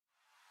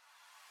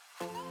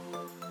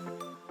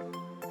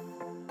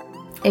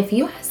If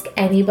you ask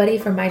anybody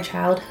from my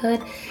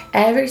childhood,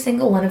 every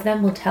single one of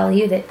them will tell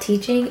you that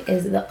teaching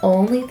is the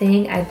only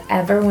thing I've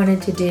ever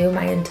wanted to do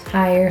my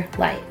entire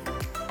life.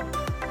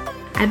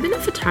 I've been a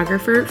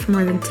photographer for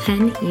more than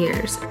 10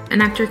 years,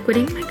 and after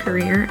quitting my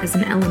career as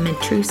an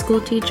elementary school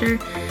teacher,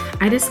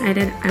 I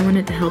decided I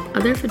wanted to help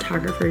other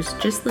photographers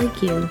just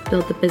like you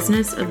build the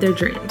business of their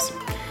dreams.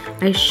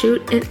 I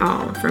shoot it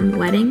all, from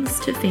weddings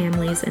to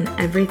families and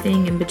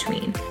everything in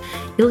between.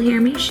 You'll hear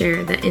me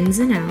share the ins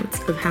and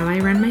outs of how I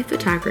run my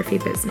photography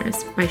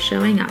business by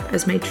showing up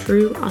as my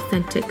true,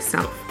 authentic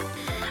self.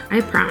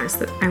 I promise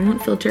that I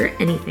won't filter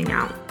anything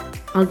out.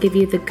 I'll give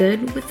you the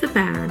good with the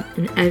bad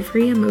and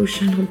every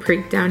emotional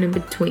breakdown in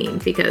between,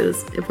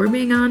 because if we're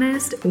being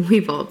honest,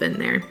 we've all been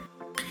there.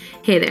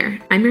 Hey there,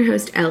 I'm your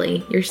host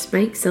Ellie, your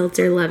Spike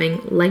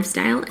Seltzer-loving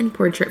lifestyle and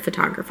portrait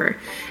photographer,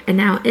 and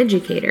now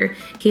educator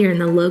here in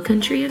the low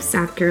country of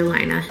South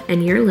Carolina,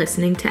 and you're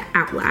listening to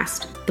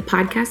Outlast, the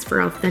podcast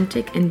for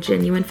authentic and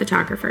genuine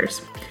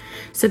photographers.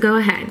 So go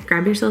ahead,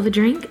 grab yourself a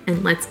drink,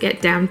 and let's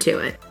get down to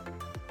it.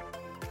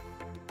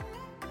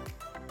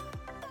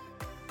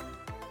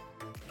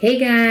 Hey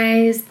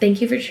guys,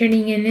 thank you for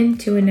tuning in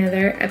to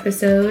another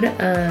episode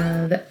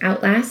of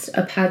Outlast,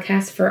 a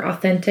podcast for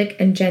authentic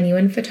and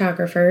genuine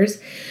photographers.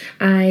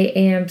 I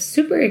am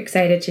super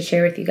excited to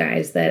share with you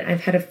guys that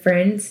I've had a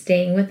friend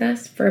staying with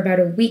us for about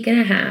a week and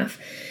a half,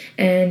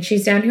 and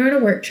she's down here on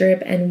a work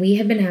trip, and we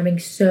have been having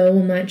so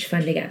much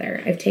fun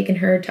together. I've taken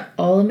her to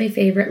all of my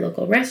favorite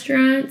local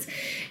restaurants,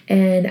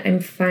 and I'm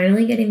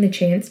finally getting the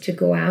chance to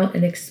go out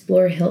and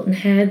explore Hilton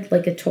Head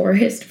like a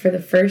tourist for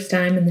the first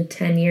time in the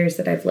 10 years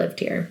that I've lived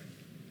here.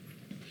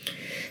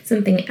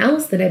 Something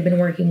else that I've been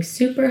working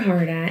super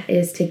hard at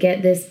is to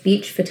get this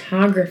beach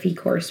photography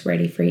course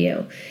ready for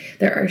you.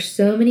 There are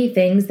so many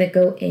things that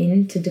go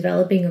into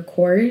developing a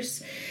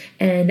course,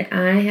 and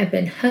I have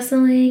been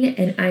hustling,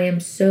 and I am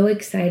so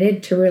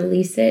excited to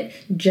release it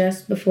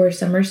just before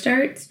summer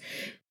starts,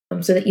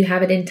 so that you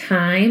have it in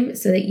time,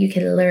 so that you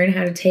can learn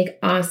how to take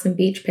awesome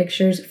beach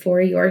pictures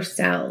for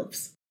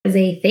yourselves. As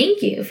a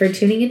thank you for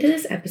tuning into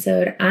this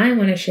episode, I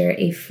want to share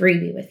a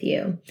freebie with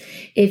you.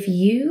 If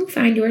you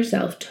find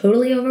yourself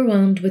totally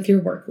overwhelmed with your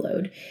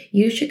workload,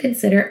 you should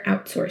consider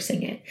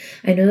outsourcing it.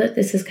 I know that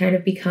this has kind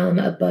of become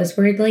a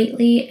buzzword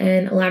lately,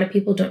 and a lot of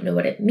people don't know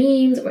what it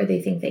means, or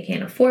they think they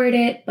can't afford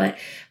it, but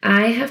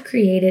I have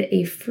created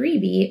a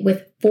freebie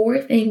with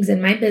 4 things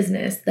in my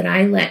business that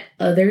I let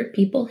other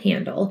people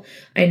handle.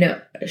 I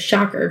know, a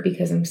shocker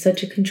because I'm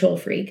such a control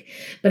freak,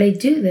 but I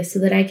do this so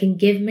that I can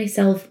give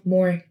myself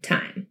more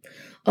time.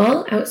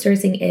 All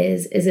outsourcing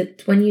is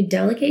it's when you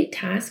delegate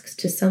tasks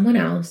to someone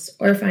else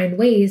or find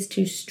ways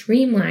to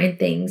streamline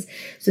things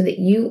so that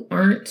you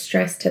aren't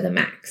stressed to the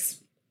max.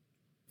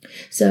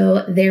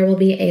 So there will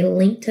be a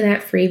link to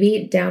that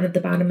freebie down at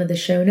the bottom of the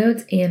show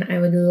notes, and I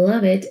would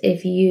love it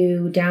if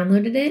you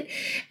downloaded it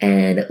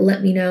and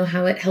let me know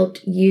how it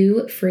helped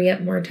you free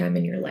up more time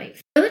in your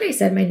life. I know that I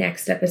said my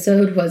next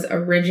episode was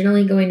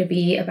originally going to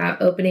be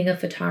about opening a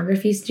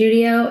photography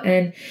studio,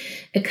 and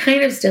it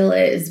kind of still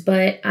is,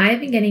 but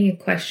I've been getting a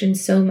question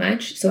so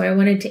much, so I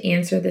wanted to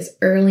answer this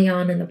early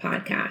on in the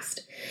podcast.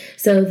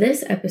 So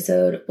this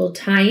episode will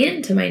tie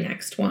into my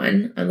next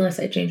one, unless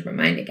I change my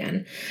mind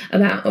again,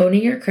 about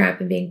owning your crap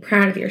and being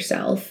proud of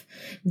yourself.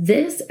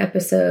 This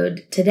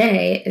episode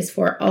today is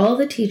for all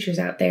the teachers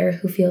out there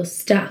who feel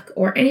stuck,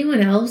 or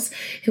anyone else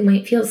who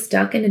might feel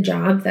stuck in a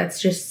job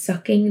that's just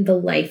sucking the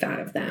life out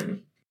of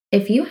them.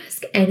 If you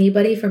ask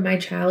anybody from my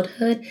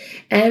childhood,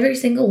 every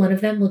single one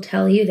of them will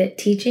tell you that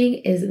teaching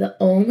is the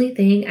only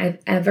thing I've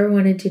ever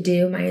wanted to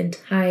do my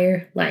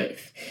entire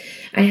life.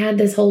 I had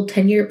this whole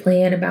 10-year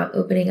plan about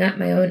opening up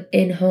my own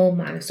in-home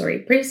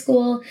Montessori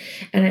preschool,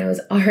 and I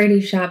was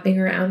already shopping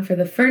around for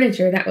the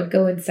furniture that would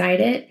go inside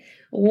it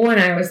when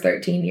I was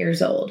 13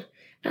 years old.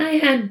 I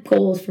had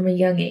goals from a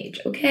young age,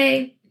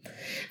 okay?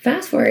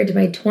 Fast forward to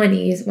my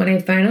 20s when I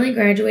finally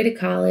graduated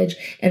college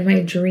and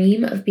my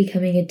dream of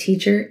becoming a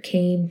teacher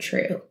came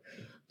true.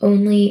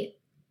 Only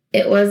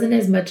it wasn't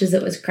as much as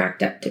it was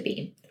cracked up to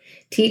be.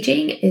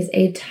 Teaching is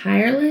a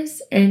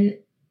tireless and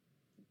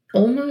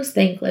almost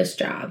thankless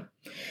job.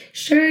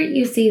 Sure,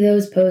 you see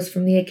those posts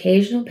from the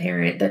occasional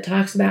parent that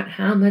talks about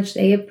how much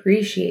they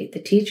appreciate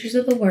the teachers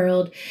of the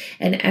world,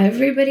 and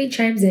everybody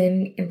chimes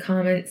in and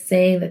comments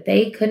saying that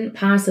they couldn't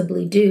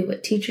possibly do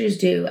what teachers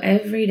do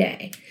every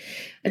day.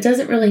 It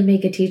doesn't really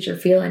make a teacher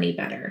feel any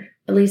better.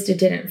 At least it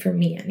didn't for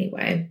me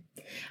anyway.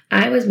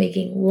 I was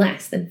making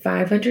less than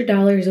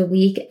 $500 a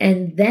week,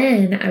 and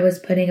then I was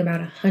putting about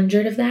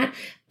 $100 of that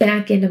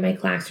back into my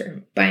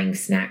classroom, buying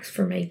snacks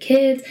for my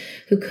kids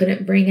who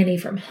couldn't bring any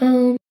from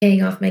home,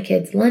 paying off my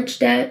kids' lunch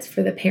debts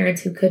for the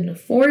parents who couldn't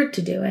afford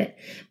to do it,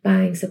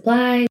 buying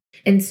supplies,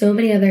 and so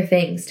many other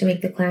things to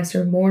make the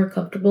classroom more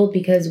comfortable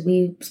because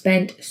we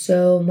spent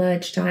so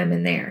much time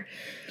in there.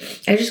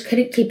 I just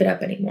couldn't keep it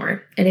up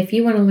anymore. And if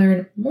you want to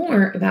learn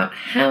more about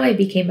how I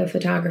became a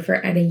photographer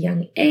at a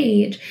young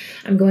age,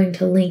 I'm going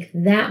to link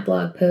that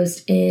blog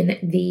post in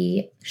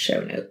the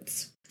show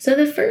notes. So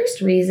the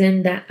first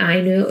reason that I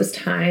knew it was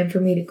time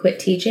for me to quit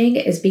teaching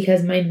is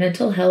because my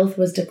mental health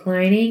was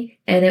declining,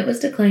 and it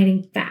was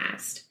declining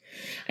fast.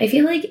 I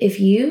feel like if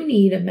you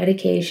need a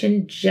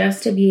medication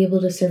just to be able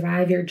to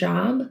survive your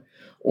job,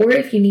 or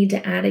if you need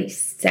to add a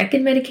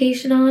second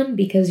medication on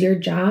because your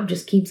job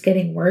just keeps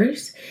getting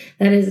worse,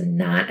 that is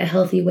not a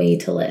healthy way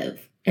to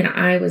live. And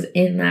I was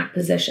in that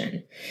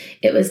position.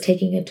 It was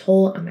taking a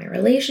toll on my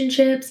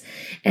relationships.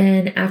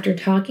 And after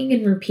talking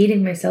and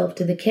repeating myself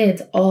to the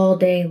kids all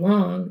day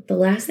long, the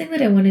last thing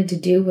that I wanted to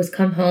do was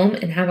come home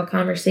and have a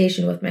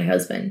conversation with my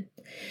husband.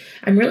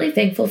 I'm really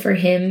thankful for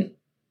him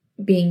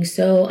being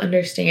so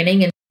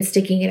understanding and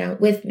sticking it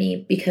out with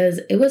me because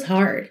it was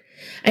hard.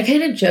 I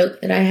kind of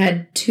joke that I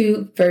had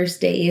 2 first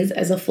days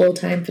as a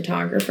full-time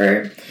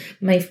photographer.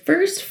 My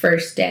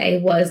first day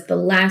was the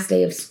last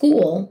day of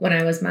school when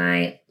I was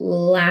my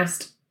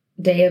last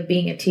day of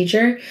being a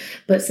teacher.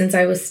 But since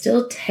I was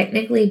still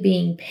technically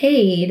being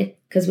paid,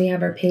 because we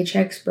have our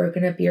paychecks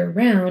broken up year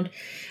round,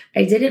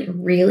 I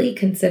didn't really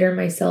consider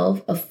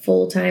myself a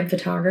full-time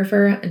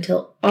photographer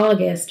until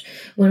August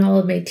when all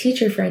of my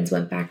teacher friends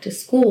went back to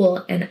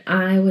school and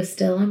I was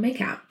still on my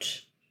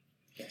couch.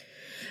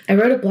 I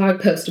wrote a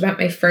blog post about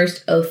my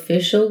first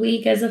official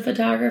week as a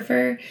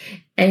photographer,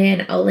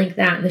 and I'll link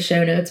that in the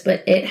show notes,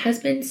 but it has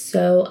been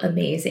so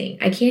amazing.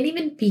 I can't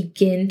even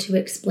begin to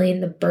explain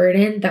the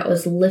burden that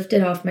was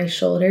lifted off my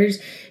shoulders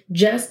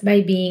just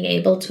by being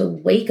able to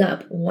wake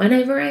up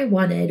whenever I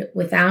wanted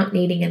without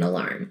needing an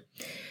alarm.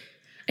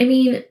 I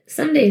mean,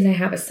 some days I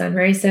have a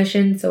sunrise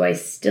session, so I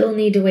still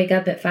need to wake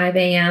up at 5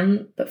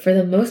 a.m., but for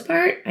the most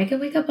part, I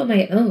can wake up on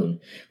my own,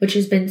 which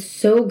has been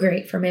so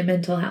great for my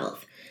mental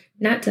health.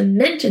 Not to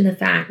mention the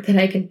fact that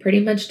I can pretty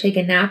much take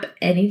a nap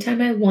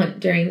anytime I want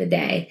during the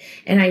day,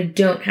 and I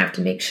don't have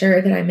to make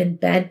sure that I'm in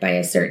bed by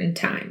a certain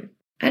time.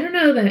 I don't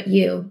know about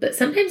you, but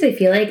sometimes I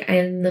feel like I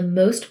am the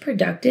most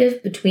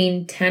productive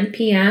between 10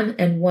 p.m.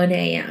 and 1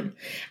 a.m.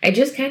 I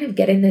just kind of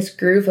get in this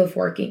groove of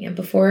working, and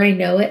before I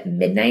know it,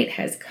 midnight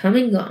has come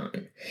and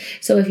gone.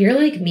 So if you're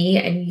like me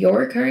and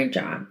your current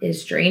job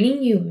is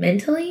draining you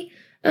mentally,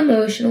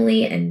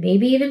 emotionally, and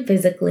maybe even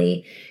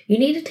physically, you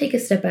need to take a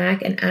step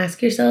back and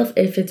ask yourself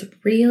if it's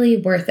really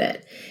worth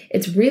it.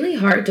 It's really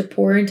hard to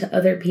pour into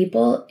other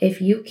people if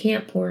you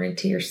can't pour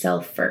into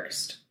yourself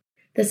first.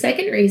 The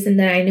second reason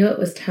that I knew it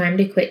was time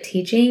to quit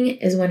teaching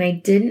is when I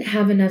didn't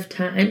have enough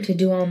time to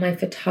do all my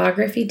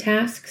photography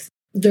tasks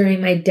during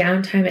my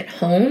downtime at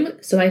home,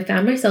 so I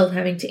found myself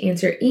having to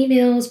answer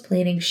emails,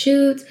 planning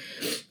shoots,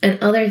 and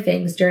other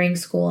things during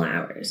school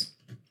hours.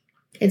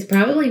 It's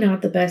probably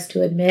not the best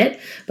to admit,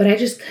 but I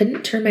just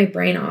couldn't turn my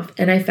brain off,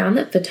 and I found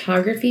that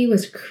photography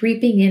was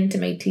creeping into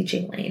my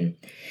teaching lane.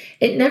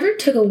 It never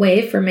took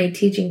away from my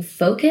teaching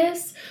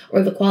focus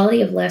or the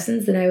quality of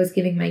lessons that I was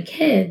giving my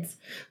kids,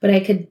 but I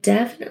could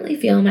definitely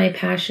feel my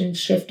passion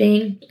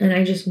shifting, and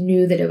I just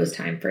knew that it was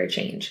time for a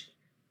change.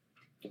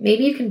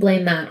 Maybe you can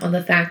blame that on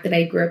the fact that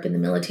I grew up in the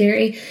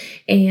military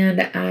and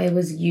I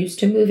was used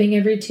to moving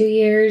every 2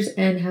 years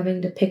and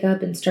having to pick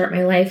up and start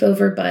my life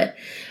over, but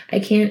I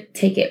can't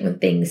take it when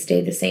things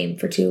stay the same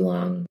for too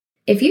long.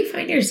 If you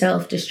find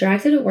yourself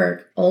distracted at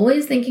work,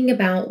 always thinking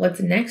about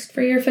what's next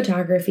for your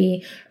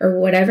photography or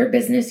whatever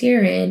business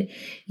you're in,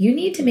 you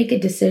need to make a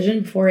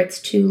decision before it's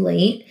too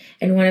late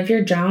and one of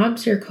your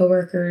jobs, your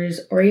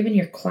coworkers, or even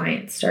your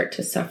clients start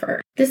to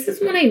suffer. This is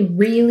when I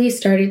really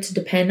started to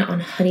depend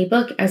on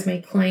HoneyBook as my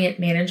client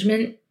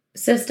management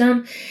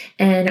system,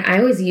 and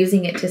I was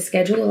using it to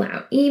schedule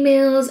out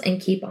emails and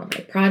keep all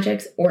my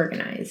projects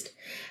organized.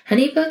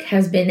 HoneyBook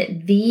has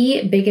been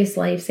the biggest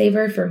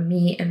lifesaver for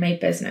me and my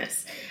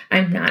business.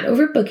 I'm not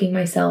overbooking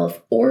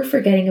myself or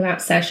forgetting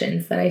about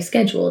sessions that I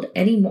scheduled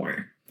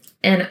anymore.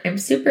 And I'm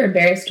super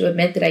embarrassed to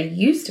admit that I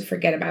used to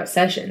forget about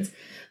sessions,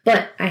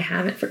 but I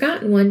haven't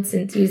forgotten one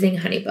since using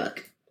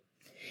HoneyBook.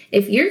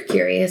 If you're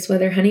curious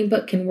whether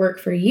HoneyBook can work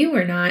for you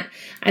or not,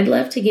 I'd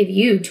love to give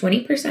you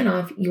 20%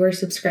 off your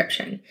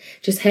subscription.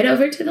 Just head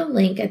over to the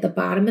link at the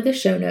bottom of the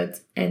show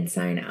notes and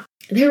sign up.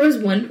 There was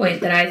one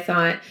point that I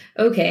thought,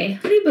 okay,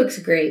 HoneyBook's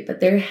great, but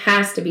there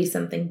has to be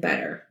something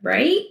better,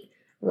 right?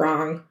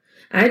 Wrong.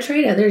 I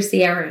tried other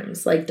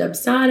CRMs like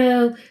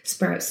Dubsado,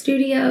 Sprout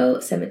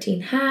Studio,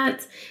 17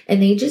 Hats, and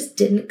they just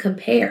didn't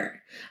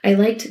compare. I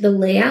liked the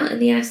layout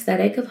and the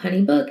aesthetic of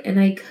HoneyBook, and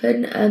I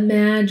couldn't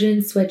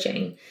imagine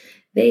switching.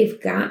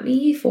 They've got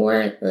me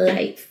for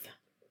life.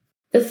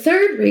 The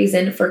third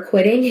reason for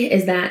quitting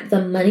is that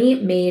the money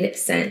made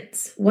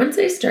sense. Once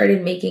I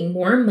started making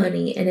more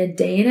money in a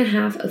day and a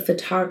half of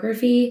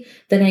photography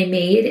than I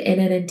made in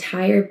an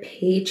entire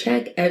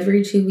paycheck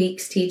every 2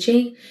 weeks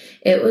teaching,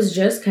 it was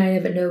just kind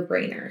of a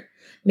no-brainer.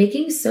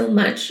 Making so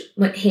much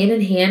went hand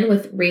in hand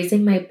with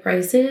raising my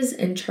prices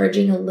and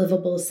charging a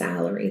livable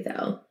salary,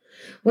 though.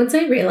 Once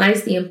I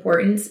realized the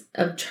importance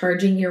of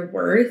charging your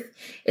worth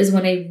is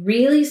when I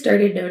really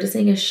started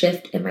noticing a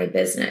shift in my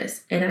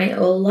business. And I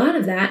owe a lot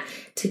of that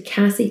to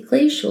Cassie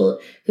Clayschult,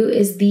 who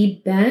is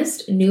the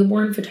best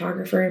newborn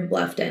photographer in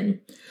Bluffton.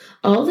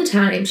 All the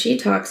time, she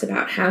talks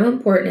about how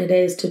important it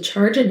is to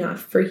charge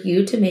enough for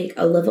you to make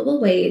a livable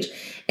wage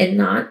and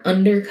not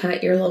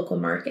undercut your local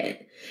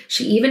market.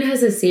 She even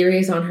has a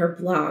series on her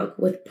blog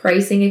with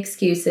pricing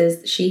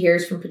excuses she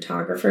hears from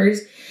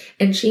photographers,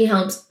 and she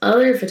helps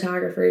other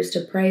photographers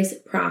to price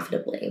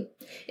profitably.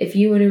 If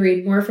you want to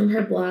read more from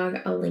her blog,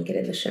 I'll link it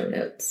in the show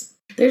notes.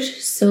 There's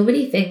just so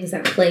many things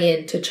that play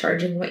into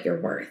charging what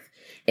you're worth.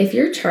 If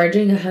you're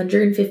charging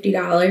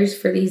 $150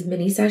 for these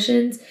mini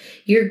sessions,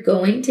 you're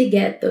going to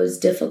get those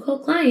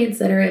difficult clients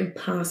that are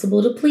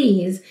impossible to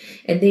please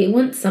and they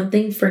want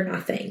something for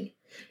nothing.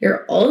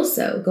 You're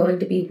also going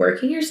to be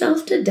working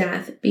yourself to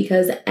death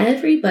because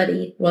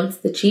everybody wants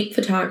the cheap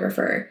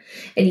photographer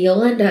and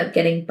you'll end up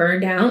getting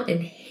burned out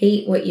and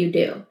hate what you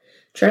do.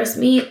 Trust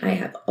me, I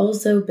have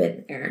also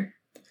been there.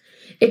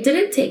 It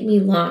didn't take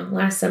me long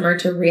last summer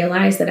to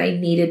realize that I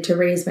needed to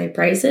raise my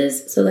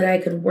prices so that I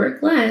could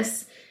work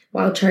less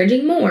while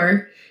charging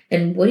more,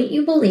 and wouldn't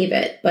you believe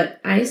it,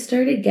 but I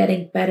started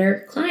getting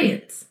better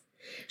clients.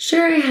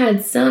 Sure, I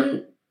had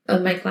some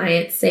of my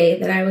clients say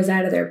that I was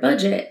out of their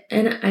budget,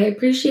 and I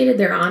appreciated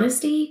their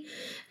honesty,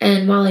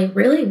 and while I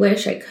really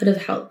wish I could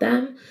have helped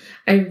them,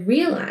 I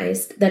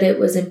realized that it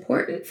was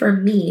important for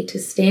me to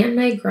stand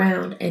my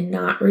ground and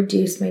not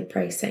reduce my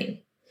pricing.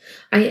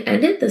 I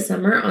ended the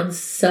summer on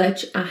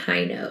such a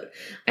high note.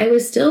 I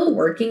was still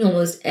working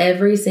almost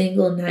every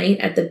single night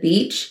at the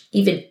beach,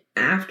 even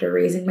after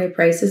raising my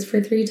prices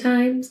for 3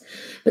 times,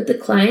 but the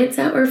clients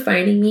that were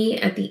finding me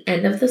at the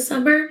end of the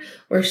summer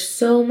were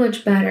so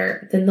much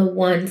better than the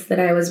ones that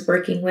I was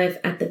working with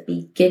at the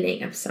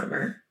beginning of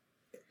summer.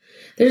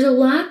 There's a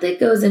lot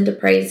that goes into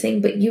pricing,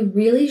 but you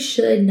really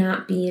should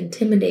not be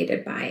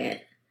intimidated by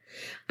it.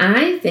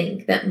 I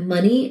think that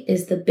money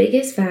is the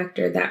biggest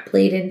factor that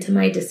played into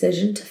my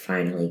decision to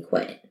finally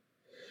quit.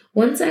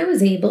 Once I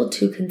was able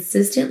to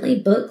consistently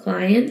book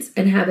clients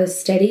and have a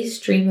steady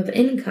stream of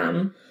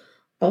income,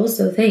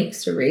 also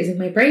thanks to raising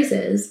my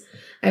prices,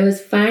 I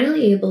was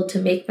finally able to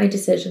make my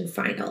decision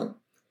final.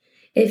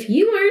 If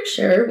you aren't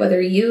sure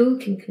whether you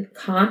can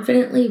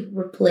confidently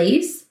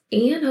replace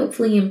and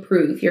hopefully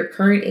improve your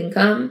current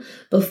income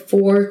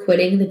before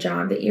quitting the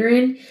job that you're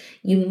in,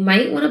 you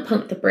might want to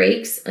pump the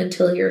brakes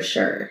until you're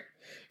sure.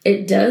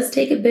 It does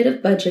take a bit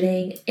of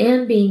budgeting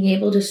and being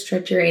able to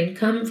stretch your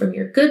income from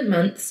your good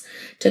months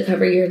to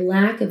cover your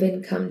lack of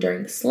income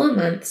during the slow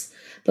months,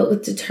 but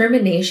with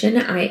determination,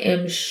 I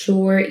am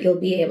sure you'll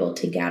be able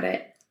to get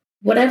it.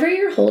 Whatever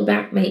your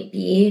holdback might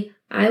be,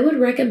 I would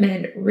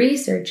recommend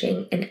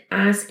researching and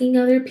asking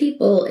other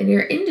people in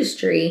your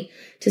industry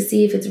to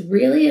see if it's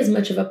really as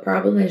much of a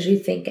problem as you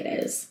think it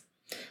is.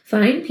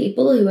 Find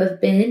people who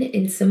have been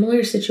in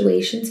similar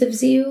situations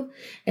as you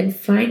and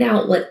find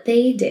out what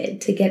they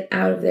did to get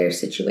out of their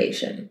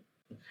situation.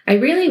 I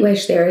really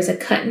wish there was a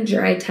cut and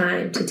dry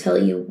time to tell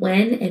you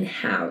when and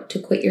how to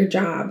quit your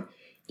job,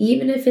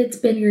 even if it's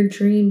been your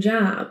dream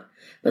job,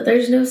 but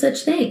there's no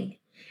such thing.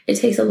 It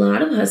takes a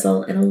lot of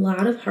hustle and a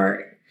lot of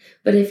heart,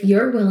 but if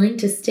you're willing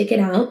to stick it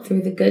out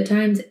through the good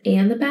times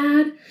and the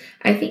bad,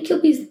 I think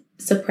you'll be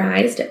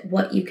surprised at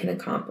what you can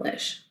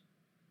accomplish.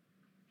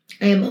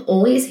 I am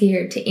always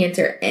here to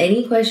answer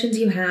any questions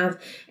you have,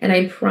 and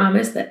I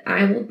promise that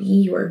I will be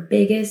your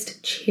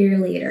biggest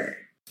cheerleader.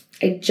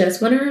 I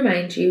just want to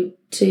remind you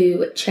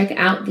to check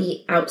out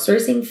the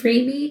outsourcing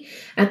freebie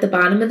at the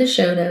bottom of the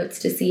show notes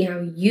to see how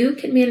you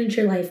can manage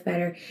your life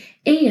better.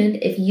 And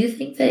if you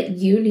think that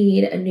you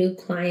need a new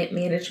client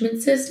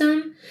management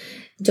system,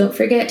 don't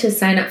forget to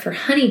sign up for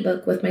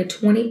HoneyBook with my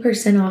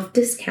 20% off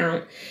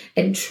discount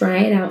and try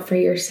it out for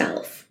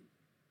yourself.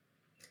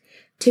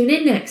 Tune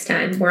in next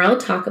time where I'll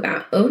talk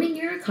about owning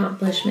your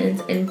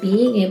accomplishments and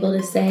being able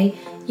to say,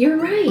 "You're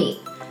right,"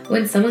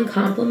 when someone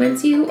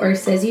compliments you or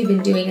says you've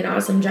been doing an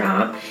awesome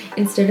job,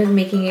 instead of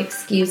making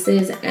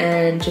excuses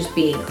and just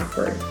being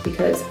awkward.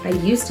 Because I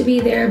used to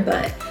be there,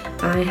 but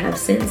I have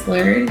since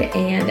learned,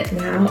 and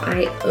now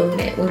I own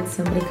it when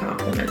somebody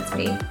compliments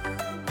me.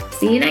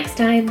 See you next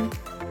time.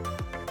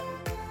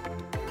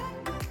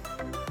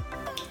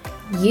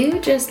 You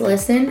just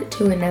listened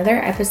to another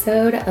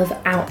episode of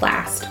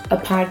Outlast, a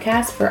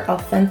podcast for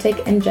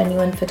authentic and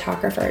genuine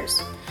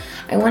photographers.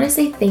 I want to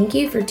say thank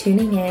you for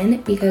tuning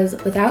in because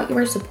without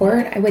your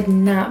support, I would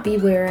not be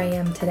where I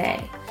am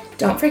today.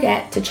 Don't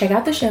forget to check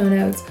out the show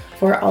notes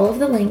for all of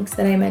the links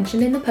that I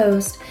mentioned in the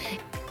post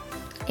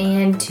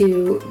and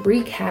to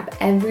recap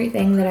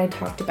everything that I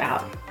talked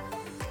about.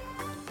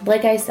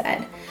 Like I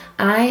said,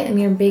 I am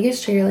your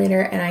biggest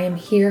cheerleader and I am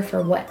here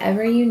for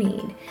whatever you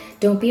need.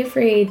 Don't be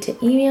afraid to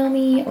email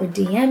me or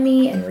DM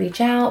me and reach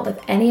out with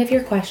any of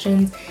your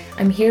questions.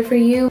 I'm here for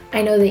you.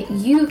 I know that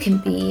you can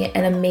be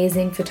an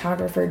amazing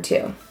photographer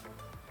too.